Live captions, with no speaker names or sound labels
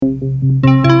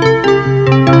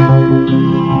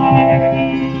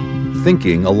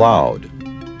Thinking Aloud.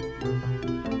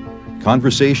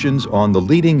 Conversations on the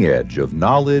leading edge of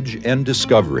knowledge and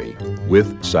discovery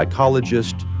with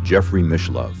psychologist Jeffrey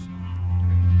Mishlove.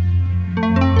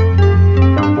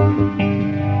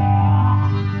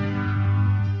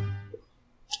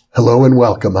 Hello and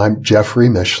welcome. I'm Jeffrey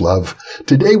Mishlove.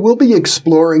 Today we'll be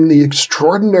exploring the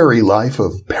extraordinary life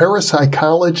of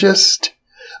parapsychologist,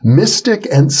 mystic,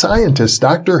 and scientist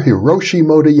Dr. Hiroshi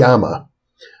Motoyama.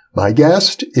 My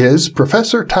guest is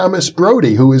Professor Thomas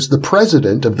Brody, who is the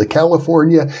president of the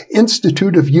California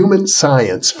Institute of Human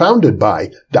Science, founded by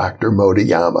Dr.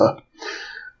 Motoyama.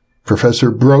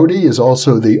 Professor Brody is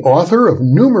also the author of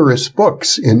numerous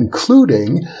books,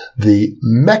 including The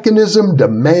Mechanism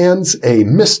Demands a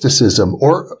Mysticism,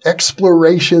 or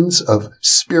Explorations of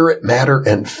Spirit, Matter,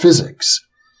 and Physics.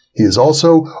 He is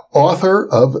also author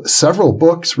of several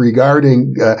books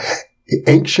regarding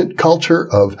ancient culture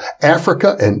of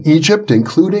Africa and Egypt,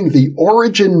 including The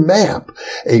Origin Map,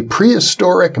 a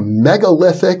prehistoric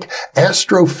megalithic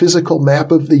astrophysical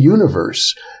map of the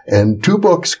universe, and two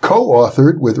books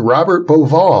co-authored with Robert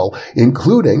Bauval,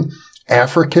 including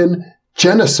African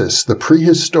Genesis, the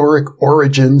Prehistoric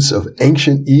Origins of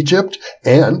Ancient Egypt,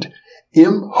 and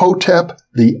Imhotep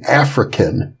the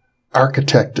African,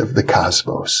 Architect of the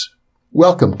Cosmos.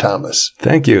 Welcome, Thomas.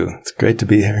 Thank you. It's great to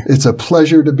be here. It's a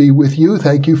pleasure to be with you.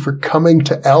 Thank you for coming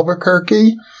to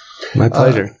Albuquerque. My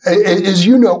pleasure. As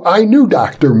you know, I knew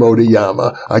Dr.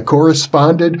 Motoyama. I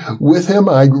corresponded with him.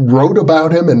 I wrote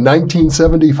about him in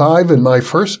 1975 in my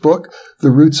first book,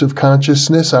 The Roots of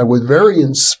Consciousness. I was very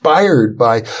inspired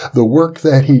by the work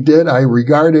that he did. I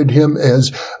regarded him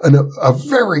as a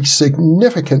very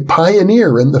significant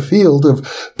pioneer in the field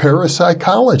of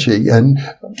parapsychology. And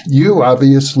you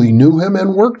obviously knew him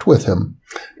and worked with him.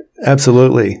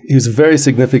 Absolutely. He was a very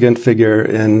significant figure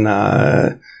in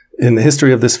the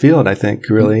history of this field, I think,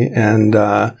 really, and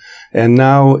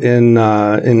now in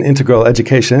integral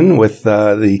education with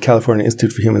the California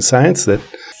Institute for Human Science that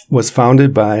was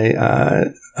founded by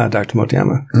Dr.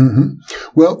 Motoyama. Mm-hmm.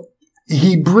 Well,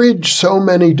 he bridged so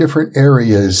many different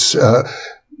areas.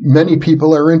 Many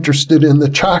people are interested in the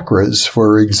chakras,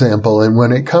 for example, and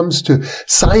when it comes to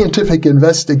scientific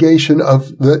investigation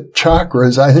of the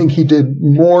chakras, I think he did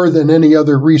more than any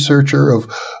other researcher of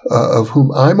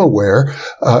whom I'm aware.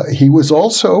 He was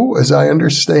also, as I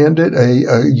understand it,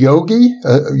 a yogi,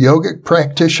 a yogic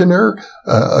practitioner,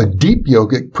 a deep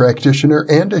yogic practitioner,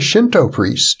 and a Shinto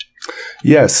priest.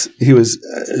 Yes, he was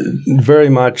very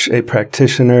much a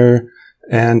practitioner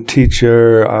and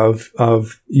teacher of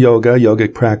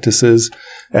yogic practices,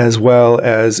 as well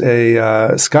as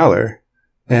a scholar,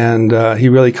 and he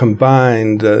really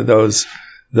combined those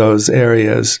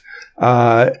areas.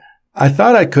 I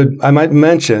thought I might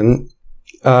mention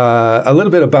a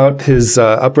little bit about his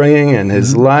upbringing and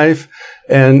his life,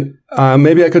 and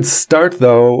maybe I could start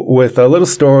though with a little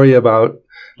story about,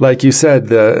 like you said,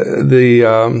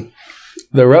 the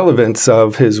relevance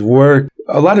of his work.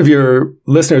 A lot of your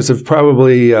listeners have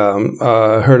probably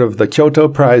heard of the Kyoto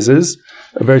Prizes,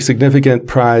 a very significant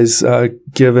prize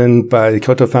given by the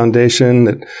Kyoto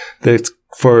Foundation that's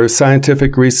for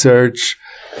scientific research,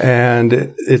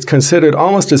 and it's considered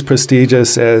almost as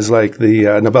prestigious as like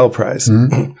the Nobel Prize,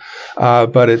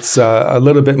 but it's a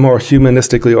little bit more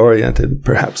humanistically oriented,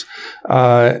 perhaps.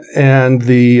 And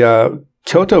the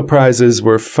Kyoto Prizes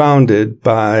were founded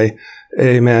by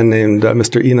a man named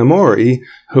Mr. Inamori,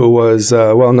 who was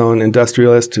a well-known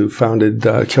industrialist who founded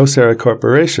Kyocera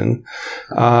Corporation.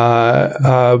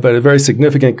 But a very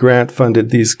significant grant funded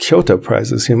these Kyoto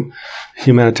Prizes,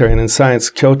 Humanitarian and Science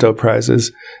Kyoto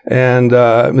Prizes. And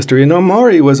Mr.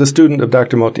 Inamori was a student of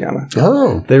Dr. Motoyama.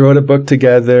 Oh. They wrote a book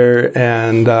together,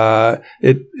 and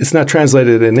it's not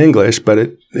translated in English, but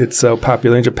it's so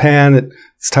popular in Japan.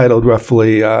 It's titled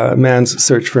roughly Man's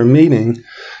Search for Meaning.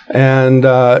 And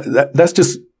that's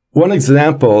just one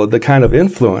example of the kind of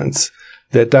influence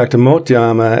that Dr.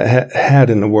 Motoyama had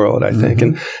in the world, I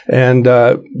think. And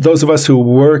those of us who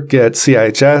work at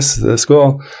CIHS, the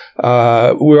school,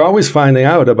 we're always finding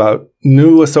out about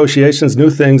new associations, new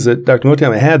things that Dr.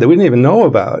 Motoyama had that we didn't even know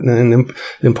about, and the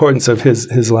importance of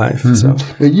his life. So,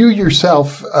 you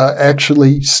yourself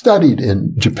actually studied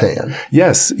in Japan.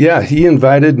 Yes, yeah. He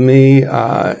invited me in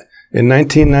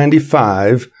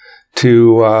 1995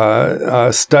 to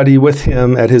study with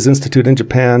him at his institute in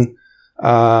Japan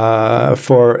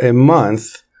for a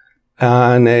month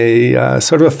on a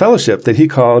sort of a fellowship that he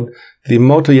called the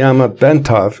Motoyama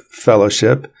Bentov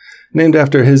Fellowship, named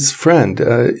after his friend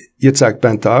Yitzhak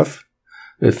Bentov,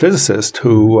 a physicist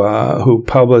who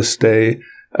published a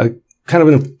kind of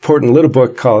an important little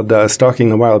book called Stalking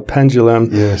the Wild Pendulum.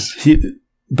 Yes.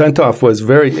 Bentov was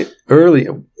very early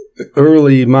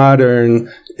modern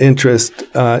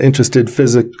interested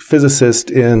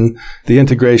physicist in the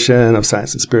integration of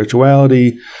science and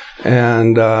spirituality.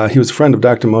 And he was a friend of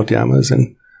Dr. Motoyama's,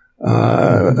 and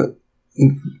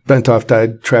Bentov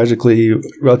died tragically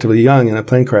relatively young in a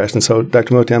plane crash. And so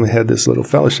Dr. Motoyama had this little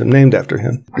fellowship named after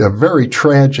him. A very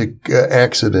tragic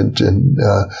accident, and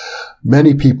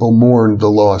many people mourned the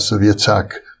loss of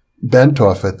Yitzhak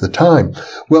Bentov at the time.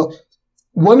 Well,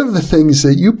 one of the things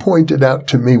that you pointed out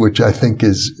to me, which I think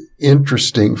is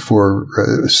interesting for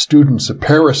students of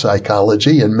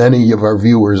parapsychology, and many of our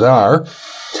viewers are,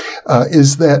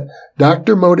 is that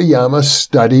Dr. Motoyama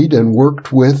studied and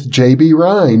worked with J.B.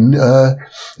 Rhine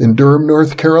in Durham,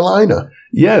 North Carolina.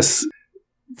 Yes.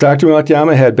 Dr.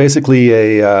 Motoyama had basically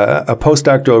a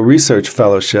postdoctoral research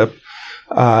fellowship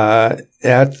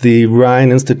at the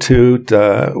Rhine Institute,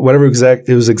 whatever it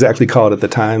was exactly called at the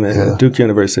time, at Duke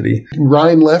University.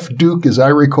 Rhine left Duke, as I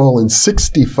recall, in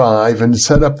 1965 and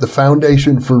set up the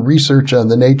Foundation for Research on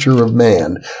the Nature of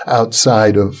Man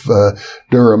outside of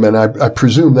Durham. And I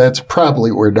presume that's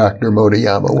probably where Dr.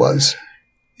 Motoyama was.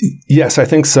 Yes, I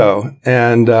think so.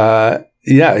 And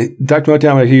Dr.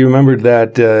 Motoyama, he remembered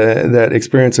that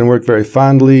experience and worked very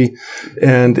fondly.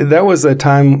 And that was a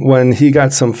time when he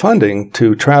got some funding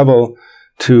to travel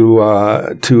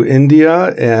to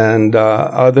India and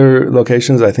other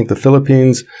locations, I think the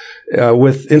Philippines,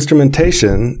 with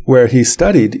instrumentation where he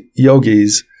studied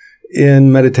yogis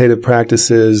in meditative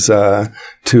practices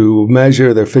to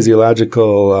measure their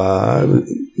physiological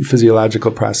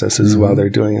processes while they're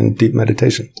doing in deep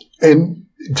meditation. And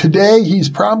today, he's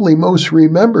probably most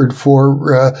remembered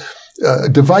for a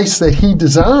device that he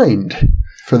designed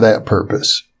for that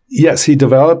purpose. Yes, he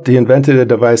invented a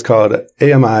device called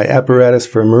AMI, Apparatus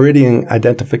for Meridian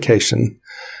Identification,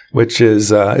 which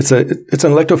is it's an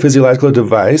electrophysiological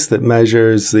device that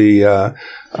measures the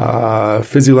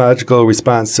physiological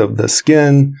response of the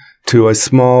skin to a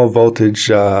small voltage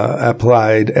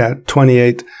applied at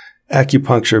 28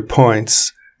 acupuncture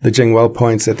points, the Jingwell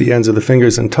points at the ends of the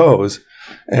fingers and toes.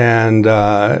 And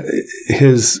the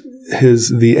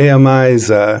AMI's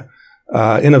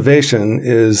innovation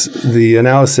is the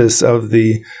analysis of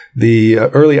the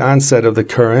early onset of the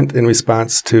current in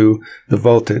response to the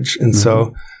voltage, and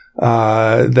so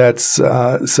that's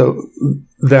the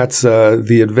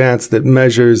advance that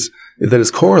measures, that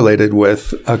is correlated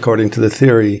with, according to the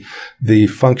theory, the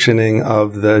functioning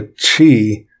of the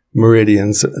chi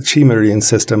meridian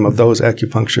system of those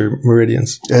acupuncture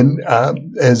meridians. And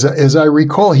as I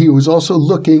recall, he was also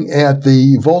looking at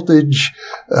the voltage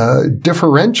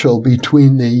differential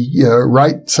between the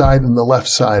right side and the left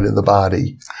side of the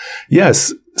body.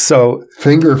 Yes. So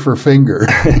finger for finger.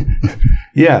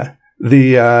 Yeah.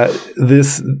 The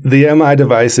MI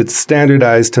device, it's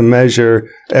standardized to measure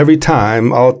every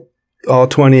time all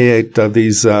 28 of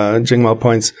these Jingwell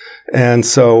points, and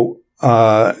so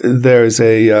there's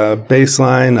a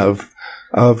baseline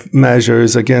of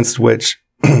measures against which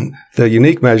the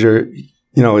unique measure,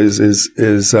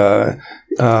 is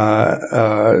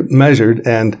measured,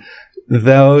 and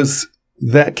those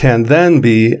that can then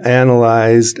be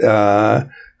analyzed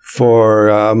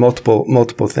for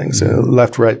multiple things: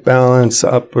 left-right balance,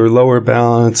 upper lower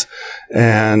balance,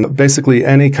 and basically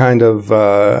any kind of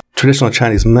traditional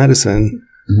Chinese medicine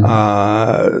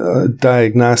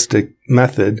diagnostic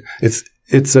method.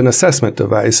 It's an assessment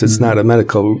device. It's not a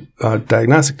medical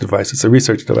diagnostic device. It's a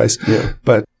research device. Yeah.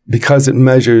 But because it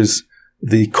measures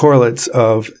the correlates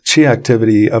of qi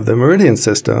activity of the meridian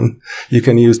system, you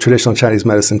can use traditional Chinese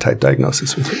medicine type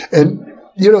diagnosis with it. And,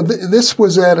 this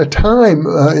was at a time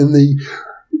in the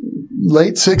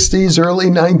late 60s, early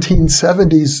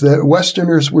 1970s that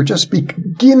Westerners were just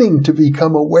beginning to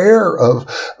become aware of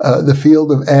the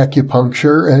field of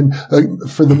acupuncture. And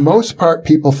for the most part,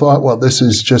 people thought, well, this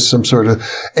is just some sort of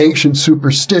ancient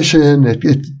superstition.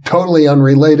 It's totally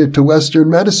unrelated to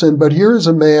Western medicine. But here's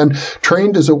a man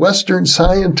trained as a Western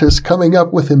scientist coming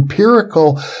up with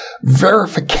empirical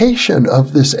verification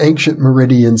of this ancient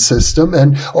meridian system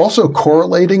and also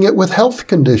correlating it with health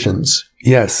conditions.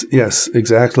 Yes,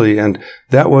 exactly. And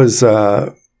that was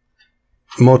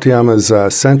Motoyama's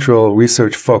central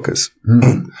research focus,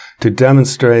 to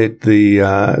demonstrate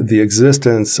the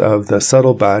existence of the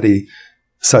subtle body,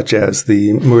 such as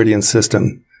the meridian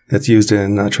system that's used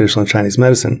in traditional Chinese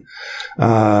medicine.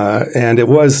 And it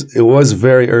was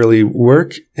very early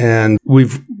work, and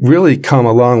we've really come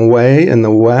a long way in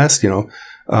the West.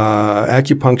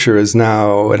 Acupuncture is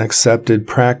now an accepted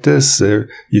practice.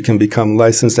 You can become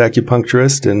licensed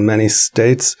acupuncturist in many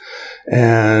states.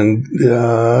 And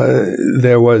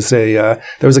there was a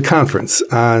conference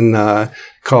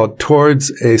called Towards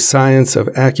a Science of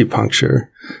Acupuncture.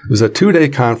 It was a 2-day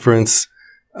conference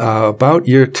about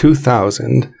year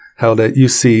 2000, held at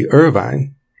UC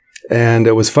Irvine. And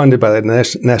it was funded by the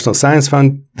National Science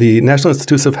Fund, the National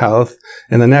Institutes of Health,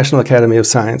 and the National Academy of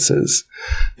Sciences,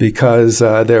 because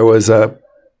there was a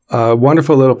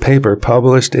wonderful little paper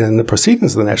published in the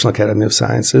Proceedings of the National Academy of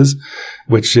Sciences,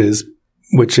 which papers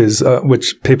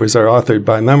are authored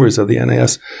by members of the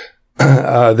NAS,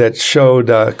 that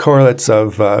showed correlates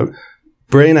of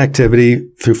brain activity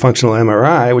through functional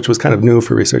MRI, which was kind of new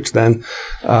for research then,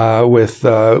 with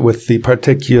the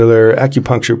particular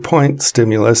acupuncture point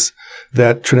stimulus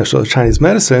that traditional Chinese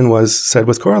medicine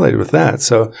was correlated with that.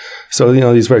 So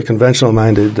these very conventional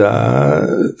minded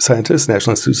scientists,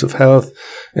 National Institutes of Health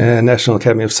and National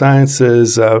Academy of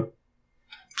Sciences,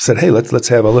 said, hey, let's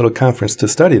have a little conference to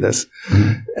study this.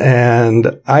 Mm-hmm.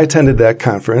 And I attended that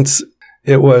conference.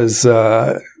 It was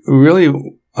really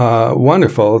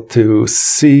wonderful to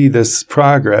see this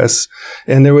progress.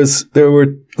 And there were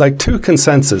like 2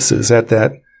 consensuses at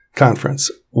that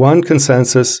conference. One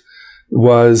consensus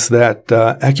was that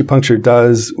acupuncture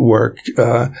does work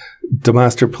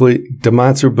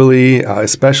demonstrably,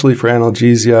 especially for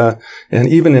analgesia, and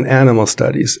even in animal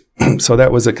studies. So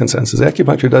that was a consensus.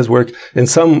 Acupuncture does work in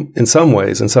some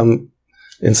ways, in some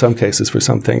cases for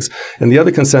some things. And the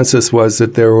other consensus was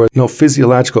that there was no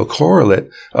physiological correlate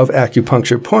of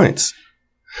acupuncture points.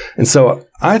 And so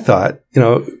I thought,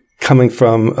 coming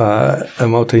from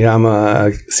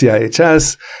Motoyama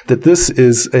CIHS, that this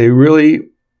is a really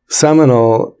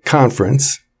seminal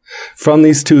conference. From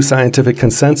these 2 scientific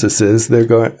consensuses, they're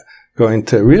going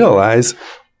to realize,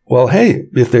 well, hey,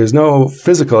 if there's no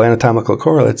physical anatomical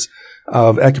correlates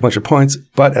of acupuncture points,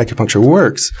 but acupuncture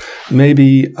works,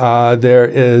 maybe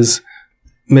the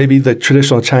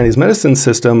traditional Chinese medicine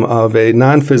system of a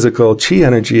non-physical qi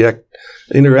energy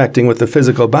interacting with the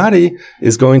physical body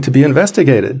is going to be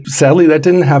investigated. Sadly, that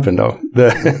didn't happen, though.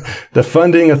 The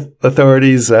funding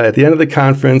authorities at the end of the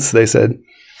conference, they said,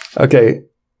 okay,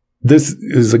 this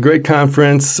is a great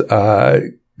conference,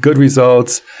 good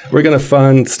results. We're going to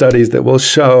fund studies that will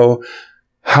show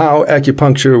how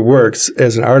acupuncture works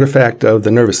as an artifact of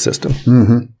the nervous system.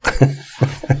 Mm-hmm.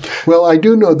 Well, I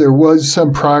do know there was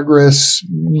some progress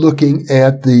looking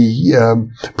at the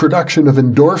production of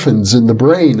endorphins in the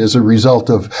brain as a result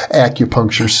of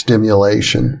acupuncture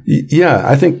stimulation. Yeah,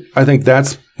 I think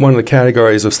that's one of the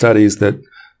categories of studies that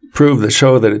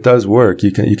show that it does work.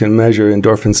 You can measure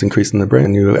endorphins increase in the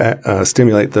brain. You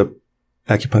stimulate the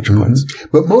acupuncture points.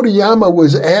 But Motoyama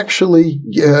was actually,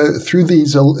 through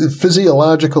these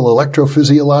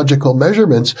electrophysiological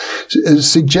measurements,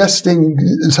 suggesting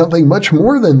something much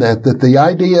more than that the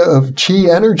idea of qi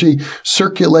energy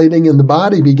circulating in the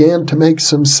body began to make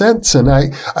some sense. And I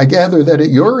gather that at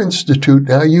your institute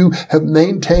now you have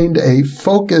maintained a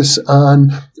focus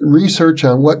on research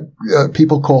on what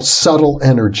people call subtle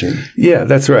energy. Yeah,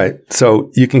 that's right.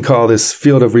 So you can call this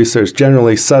field of research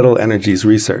generally subtle energies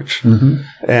research. Mm-hmm.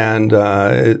 And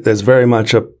it's very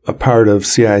much a part of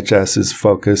CIHS's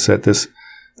focus at this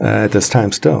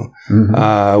time still.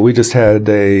 Mm-hmm. We just had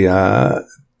a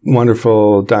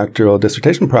wonderful doctoral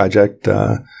dissertation project.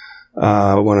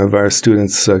 One of our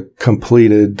students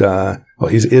completed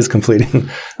he is completing,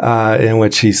 in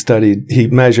which he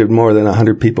measured more than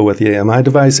 100 people with the AMI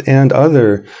device and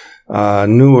other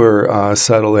newer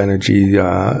subtle energy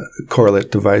correlate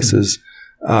devices,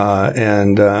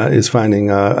 and is finding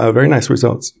very nice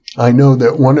results. I know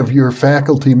that one of your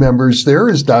faculty members there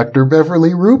is Dr. Beverly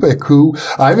Rubik, who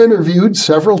I've interviewed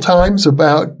several times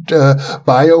about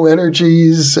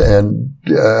bioenergies and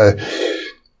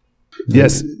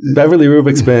yes, Beverly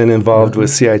Rubik's been involved with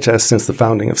CIHS since the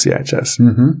founding of CIHS.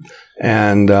 Mm-hmm.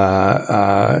 And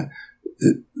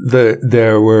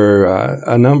there were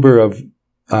a number of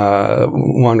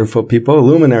wonderful people,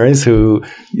 luminaries, who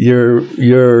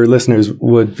your listeners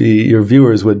would be, your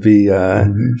viewers would be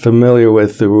familiar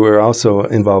with, who were also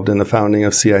involved in the founding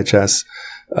of CIHS,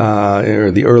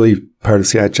 or the early part of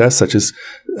CIHS, such as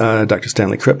Dr.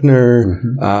 Stanley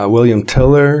Krippner, William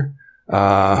Tiller,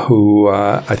 who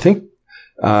I think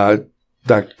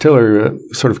Dr. Tiller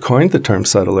sort of coined the term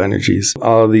subtle energies.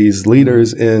 All of these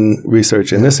leaders in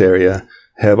research in this area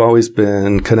have always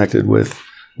been connected with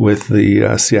with the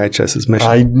CIHS's mission.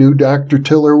 I knew Dr.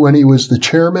 Tiller when he was the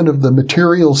chairman of the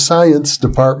Material Science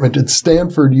Department at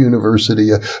Stanford University,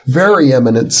 a very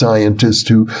eminent scientist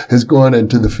who has gone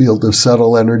into the field of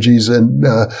subtle energies and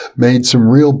made some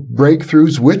real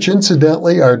breakthroughs, which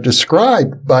incidentally are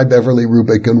described by Beverly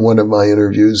Rubik in one of my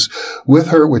interviews with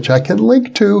her, which I can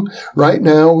link to right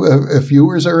now. If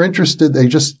viewers are interested, they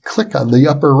just click on the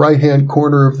upper right-hand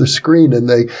corner of the screen and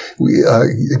they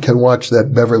can watch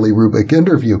that Beverly Rubik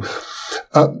interview.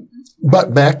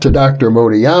 But back to Dr.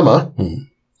 Motoyama.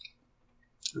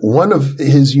 One of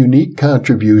his unique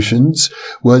contributions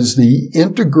was the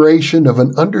integration of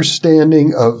an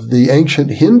understanding of the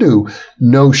ancient Hindu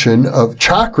notion of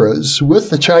chakras with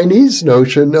the Chinese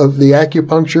notion of the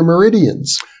acupuncture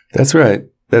meridians. That's right.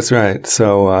 That's right.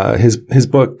 So his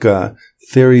book,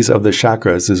 Theories of the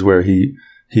Chakras, is where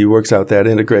he works out that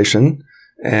integration.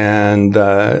 And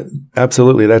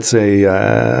absolutely, that's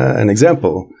an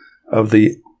example of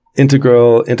the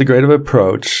integrative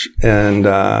approach and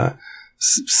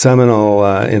seminal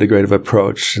integrative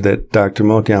approach that Dr.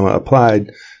 Motoyama applied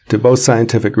to both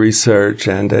scientific research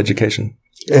and education.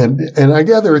 And I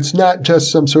gather it's not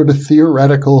just some sort of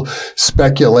theoretical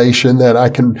speculation that I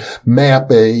can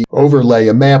overlay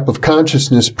a map of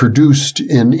consciousness produced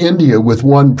in India with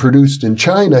one produced in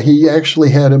China. He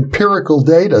actually had empirical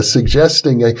data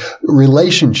suggesting a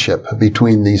relationship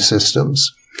between these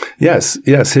systems. Yes.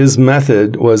 His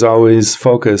method was always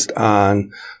focused on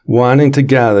wanting to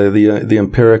gather the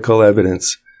empirical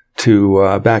evidence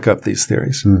to back up these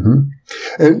theories. Mm-hmm.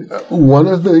 And one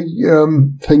of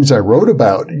the things I wrote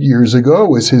about years ago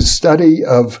was his study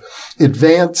of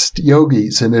advanced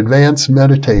yogis and advanced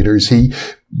meditators.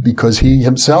 Because he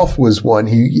himself was one,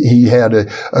 he had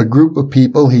a group of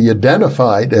people he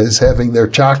identified as having their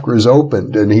chakras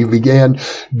opened, and he began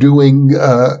doing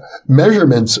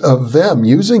measurements of them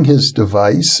using his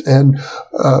device. And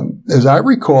as I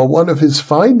recall, one of his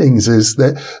findings is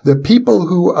that the people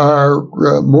who are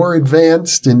more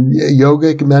advanced in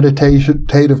yogic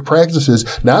meditative practices,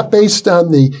 not based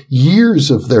on the years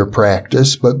of their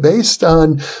practice, but based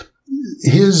on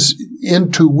his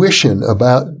intuition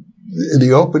about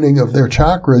the opening of their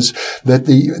chakras, that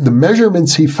the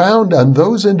measurements he found on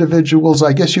those individuals,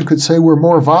 I guess you could say, were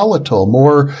more volatile,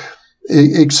 more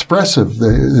expressive.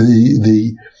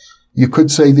 You could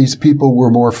say these people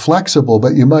were more flexible,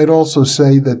 but you might also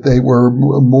say that they were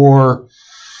more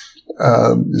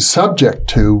subject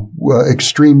to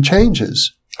extreme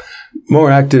changes.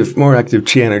 More active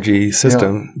chi energy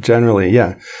system, generally,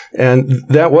 yeah. And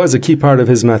that was a key part of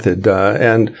his method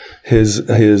and his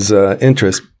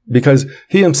interest, because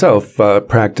he himself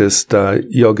practiced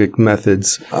yogic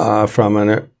methods from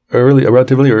a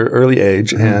relatively early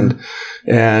age, mm-hmm.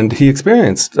 and he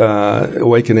experienced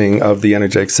awakening of the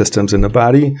energetic systems in the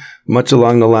body, much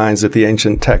along the lines that the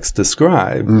ancient texts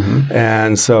describe. Mm-hmm.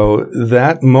 And so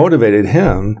that motivated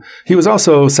him. He was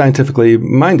also scientifically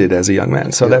minded as a young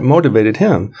man, so that motivated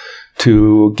him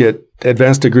to get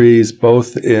advanced degrees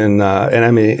both in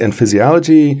anatomy and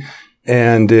physiology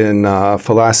and in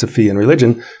philosophy and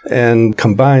religion, and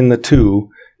combine the two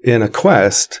in a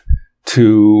quest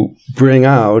to bring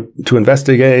out, to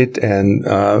investigate and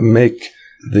make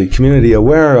the community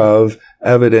aware of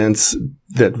evidence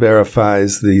that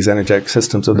verifies these energetic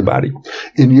systems of the body.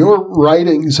 In your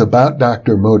writings about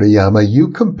Dr. Motoyama, you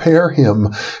compare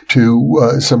him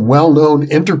to some well-known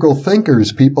integral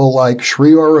thinkers, people like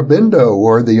Sri Aurobindo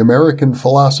or the American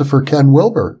philosopher Ken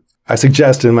Wilber. I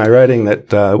suggest in my writing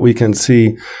that we can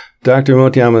see Dr.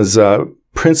 Motoyama's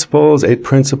eight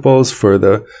principles for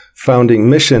the founding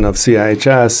mission of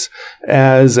CIHS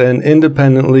as an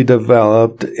independently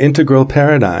developed integral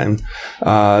paradigm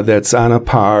that's on a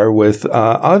par with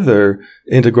other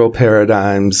integral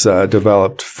paradigms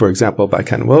developed, for example, by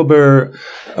Ken Wilber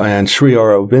and Sri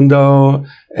Aurobindo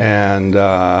and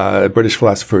British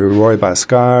philosopher Roy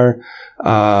Bhaskar.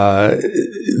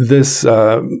 This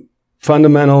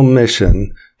fundamental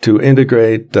mission to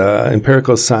integrate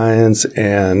empirical science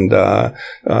and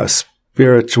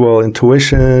spiritual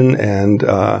intuition and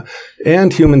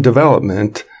human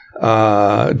developmental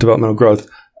growth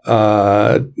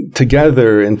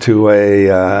together into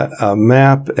a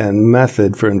map and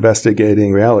method for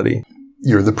investigating reality.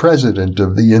 You're the president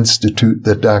of the institute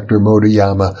that Dr.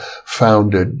 Motoyama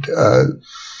founded.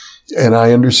 And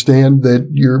I understand that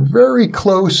you're very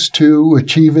close to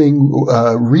achieving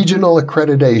regional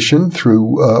accreditation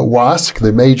through WASC,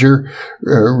 the major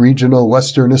regional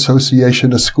Western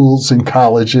Association of Schools and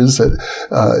Colleges,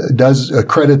 that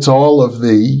accredits all of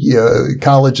the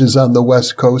colleges on the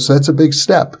West Coast. That's a big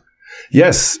step.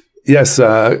 Yes, Yes,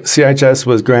 CIHS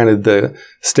was granted the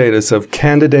status of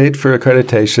candidate for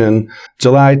accreditation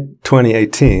July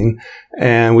 2018,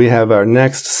 and we have our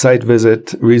next site visit,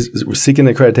 seeking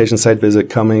the accreditation site visit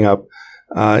coming up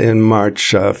in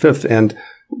March 5th. And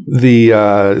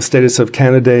the status of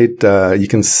candidate, you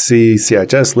can see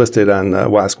CIHS listed on the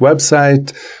WASC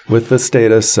website with the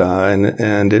status,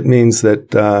 and it means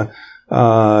that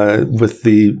with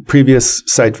the previous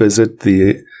site visit,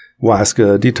 the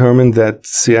WASC determined that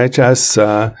CIHS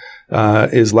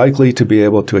is likely to be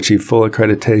able to achieve full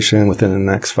accreditation within the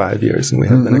next 5 years, and we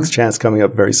have the next chance coming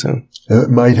up very soon. It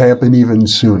might happen even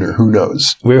sooner. Who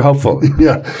knows? We're hopeful.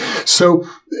 Yeah. So,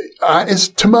 as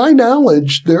to my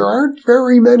knowledge, there aren't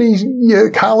very many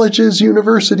colleges,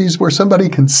 universities where somebody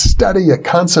can study a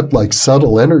concept like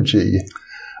subtle energy.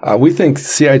 We think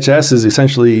CIHS is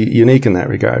essentially unique in that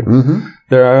regard. Mm-hmm.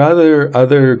 There are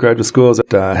other graduate schools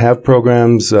that have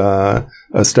programs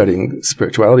studying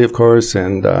spirituality, of course,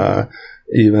 and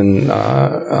even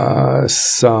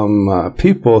some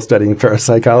people studying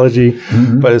parapsychology.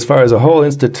 Mm-hmm. But as far as a whole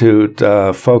institute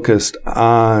focused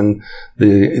on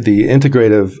the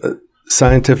integrative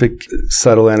scientific,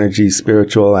 subtle energy,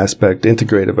 spiritual aspect,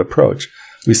 integrative approach,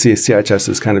 we see CIHS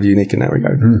as kind of unique in that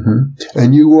regard. Mm-hmm.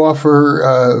 And you offer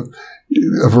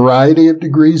a variety of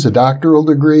degrees, a doctoral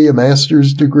degree, a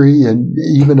master's degree, and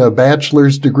even a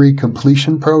bachelor's degree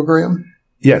completion program?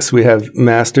 Yes, we have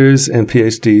master's and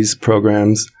PhD's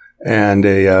programs and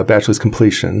a bachelor's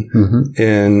completion.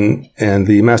 Mm-hmm. And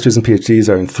the master's and PhDs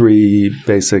are in three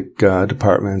basic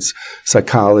departments: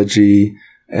 psychology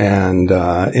and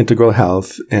integral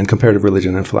health and comparative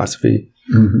religion and philosophy.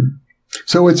 Mm-hmm.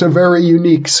 So it's a very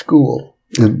unique school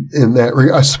in that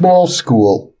a small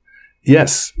school.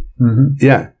 Yes. Mm-hmm.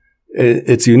 Yeah.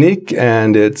 It's unique,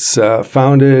 and it's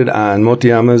founded on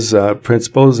Motoyama's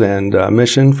principles and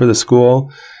mission for the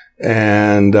school.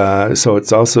 And so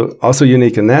it's also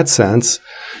unique in that sense.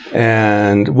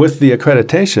 And with the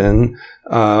accreditation,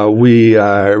 we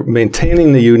are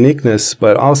maintaining the uniqueness,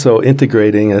 but also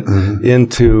integrating it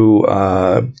into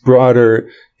broader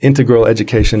integral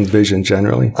education vision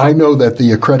generally. I know that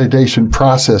the accreditation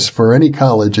process for any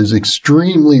college is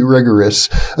extremely rigorous,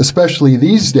 especially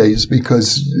these days,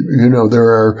 because, there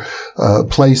are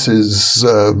places,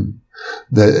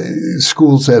 the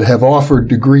schools that have offered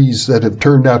degrees that have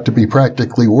turned out to be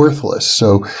practically worthless.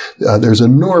 So there's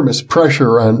enormous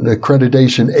pressure on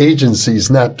accreditation agencies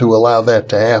not to allow that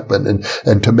to happen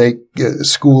and to make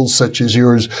schools such as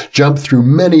yours jump through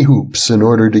many hoops in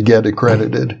order to get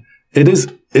accredited. It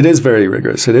is very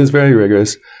rigorous. It is very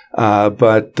rigorous,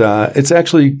 but it's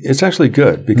actually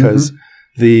good because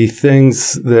the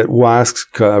things that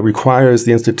WASC requires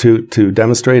the institute to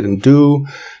demonstrate and do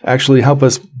actually help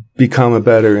us become a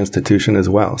better institution as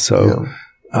well. So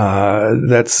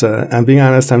that's I'm being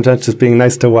honest. I'm not just being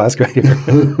nice to WASC right here.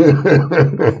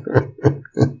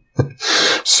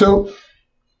 So,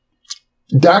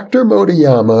 Dr.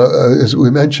 Motoyama, as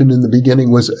we mentioned in the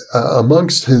beginning, was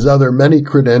amongst his other many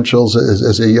credentials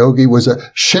as a yogi, was a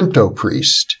Shinto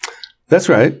priest. That's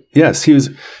right. Yes, he was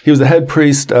the head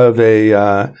priest of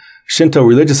a Shinto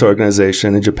religious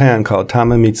organization in Japan called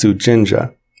Tamamitsu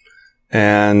Jinja,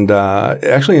 and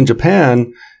actually in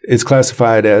Japan it's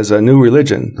classified as a new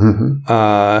religion.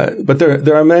 Mm-hmm. But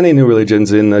there are many new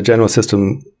religions in the general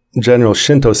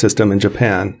Shinto system in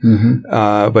Japan.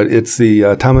 Mm-hmm. But it's the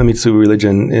Tamamitsu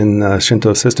religion in the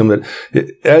Shinto system. But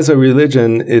as a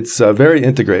religion, it's very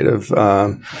integrative.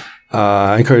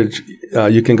 I encourage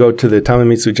you can go to the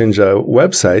Tamamitsu Jinja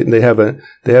website, and they have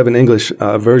an English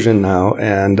version now,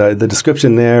 and the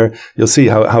description there you'll see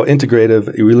how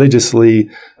integrative, religiously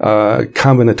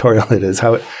combinatorial it is.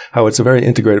 How it's a very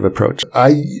integrative approach.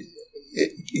 I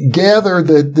gather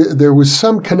that there was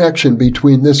some connection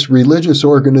between this religious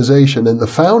organization and the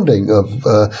founding of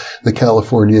the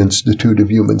California Institute of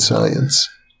Human Science.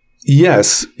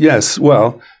 Yes.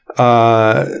 Well,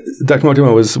 Dr.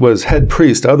 Motoyama was head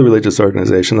priest of the religious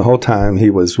organization the whole time he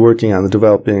was working on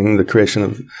developing the creation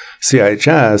of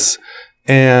CIHS,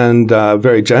 and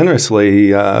very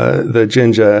generously the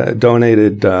Jinja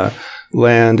donated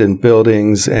land and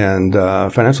buildings and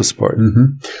financial support.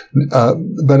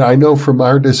 Mm-hmm. But I know from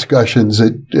our discussions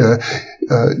that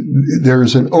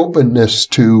there's an openness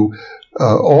to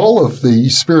all of the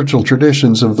spiritual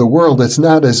traditions of the world. It's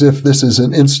not as if this is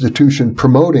an institution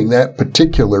promoting that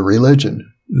particular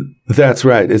religion. That's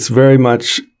right. It's very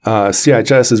much,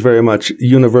 CIHS is very much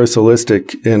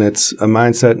universalistic in its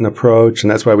mindset and approach, and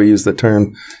that's why we use the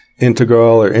term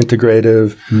integral or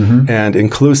integrative and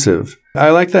inclusive. I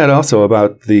like that also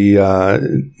about the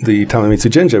Tamamitsu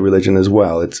Jinja religion as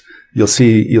well. You'll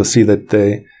see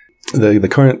that the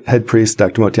current head priest,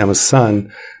 Dr. Motoyama's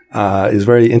son, is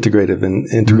very integrative and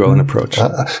integral in approach.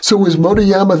 So was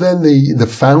Motoyama then the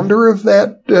founder of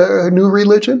that new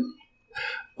religion?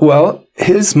 Well,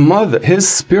 his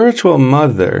spiritual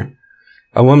mother,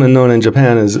 a woman known in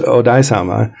Japan as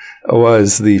Odai-sama,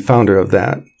 was the founder of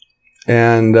that.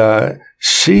 And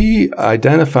she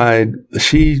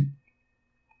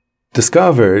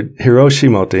discovered Hiroshi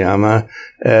Motoyama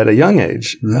at a young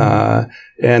age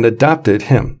and adopted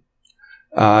him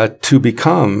to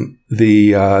become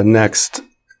the next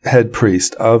head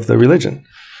priest of the religion.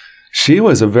 She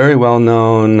was a very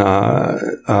well-known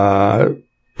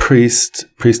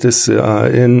priestess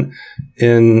in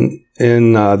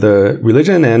the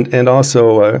religion and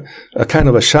also a kind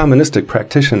of a shamanistic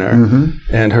practitioner.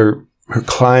 And her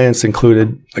clients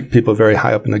included like people very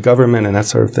high up in the government and that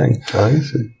sort of thing. I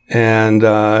see. And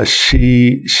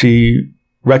she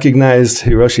recognized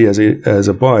Hiroshi as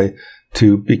a boy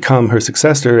to become her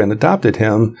successor and adopted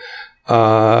him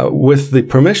with the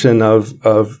permission of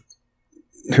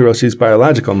Hiroshi's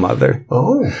biological mother.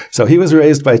 Oh. So he was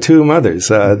raised by two mothers,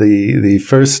 the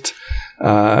first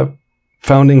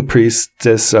founding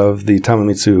priestess of the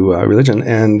Tamamitsu religion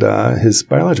and his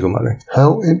biological mother.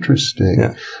 How interesting.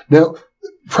 Yeah. Now,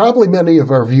 probably many of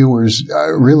our viewers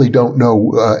really don't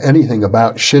know anything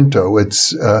about Shinto.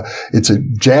 It's a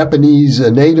Japanese, a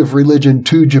native religion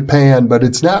to Japan, but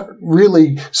it's not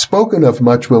really spoken of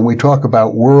much when we talk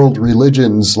about world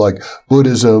religions like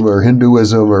Buddhism or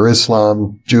Hinduism or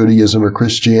Islam, Judaism or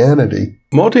Christianity.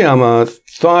 Motoyama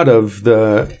thought of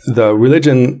the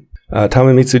religion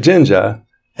Tamamitsu Jinja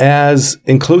as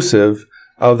inclusive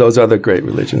of those other great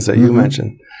religions that you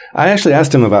mentioned. I actually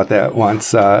asked him about that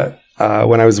once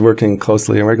when I was working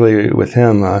closely and regularly with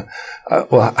him.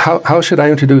 Well, how should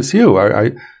I introduce you?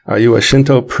 Are you a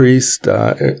Shinto priest?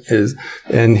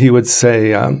 And he would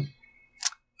say,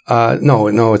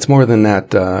 no, it's more than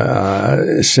that.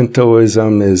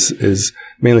 Shintoism is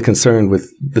mainly concerned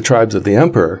with the tribes of the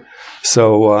emperor.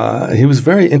 So he was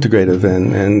very integrative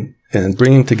and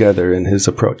bringing together in his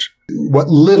approach. What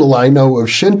little I know of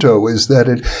Shinto is that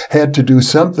it had to do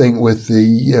something with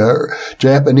the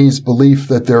Japanese belief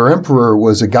that their emperor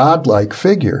was a godlike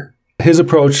figure. His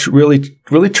approach really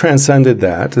transcended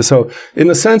that. So in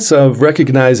the sense of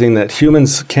recognizing that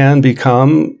humans can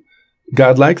become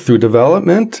godlike through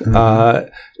development,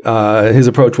 his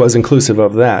approach was inclusive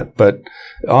of that, but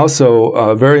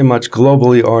also very much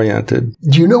globally oriented.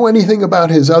 Do you know anything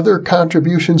about his other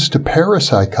contributions to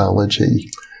parapsychology?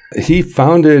 He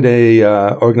founded a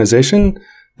organization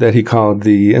that he called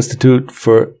the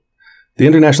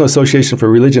International Association for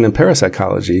Religion and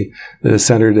Parapsychology, that is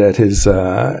centered at his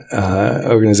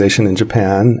organization in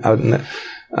Japan.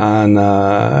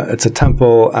 It's a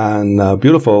temple on a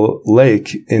beautiful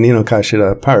lake in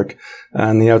Inokashira Park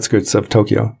on the outskirts of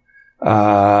Tokyo.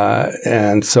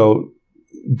 And so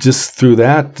just through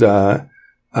that,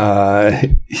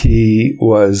 he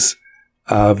was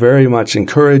very much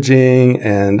encouraging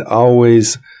and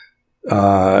always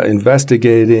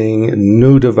investigating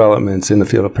new developments in the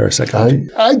field of parapsychology.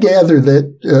 I gather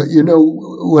that,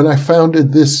 when I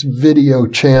founded this video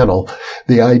channel,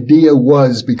 the idea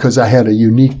was because I had a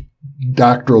unique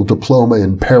doctoral diploma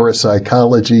in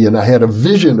parapsychology, and I had a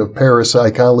vision of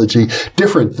parapsychology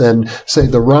different than, say,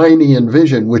 the Rhinian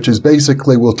vision, which is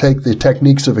basically we'll take the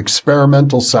techniques of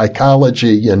experimental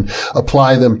psychology and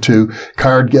apply them to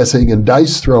card guessing and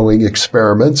dice throwing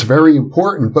experiments. Very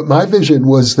important. But my vision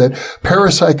was that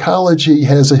parapsychology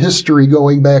has a history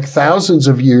going back thousands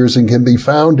of years and can be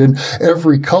found in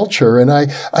every culture. And I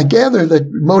gather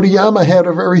that Motoyama had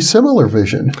a very similar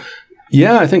vision.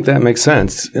 Yeah, I think that makes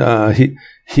sense.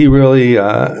 He really,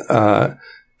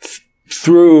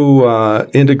 through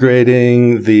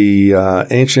integrating the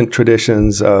ancient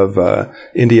traditions of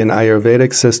Indian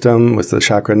Ayurvedic system with the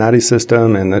chakra nadi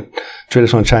system and the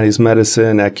traditional Chinese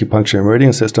medicine, acupuncture, and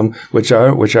meridian system, which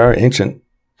are ancient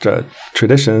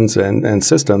traditions and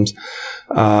systems,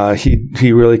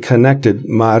 he really connected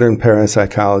modern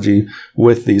parapsychology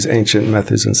with these ancient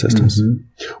methods and systems.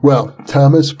 Well,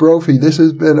 Thomas Brophy, this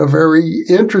has been a very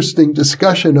interesting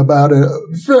discussion about a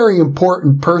very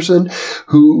important person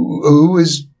who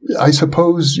is, I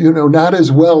suppose, not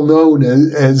as well known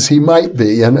as he might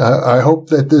be. And I hope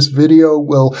that this video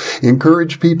will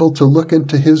encourage people to look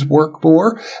into his work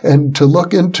more and to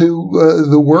look into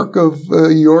the work of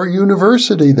your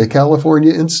university, the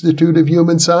California Institute of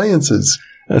Human Sciences.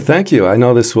 Thank you. I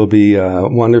know this will be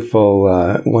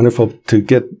wonderful to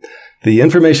get the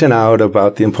information out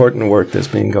about the important work that's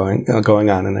been going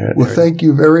on in there. Well, thank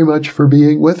you very much for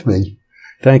being with me.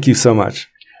 Thank you so much.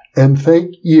 And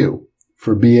thank you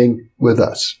for being with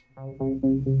us.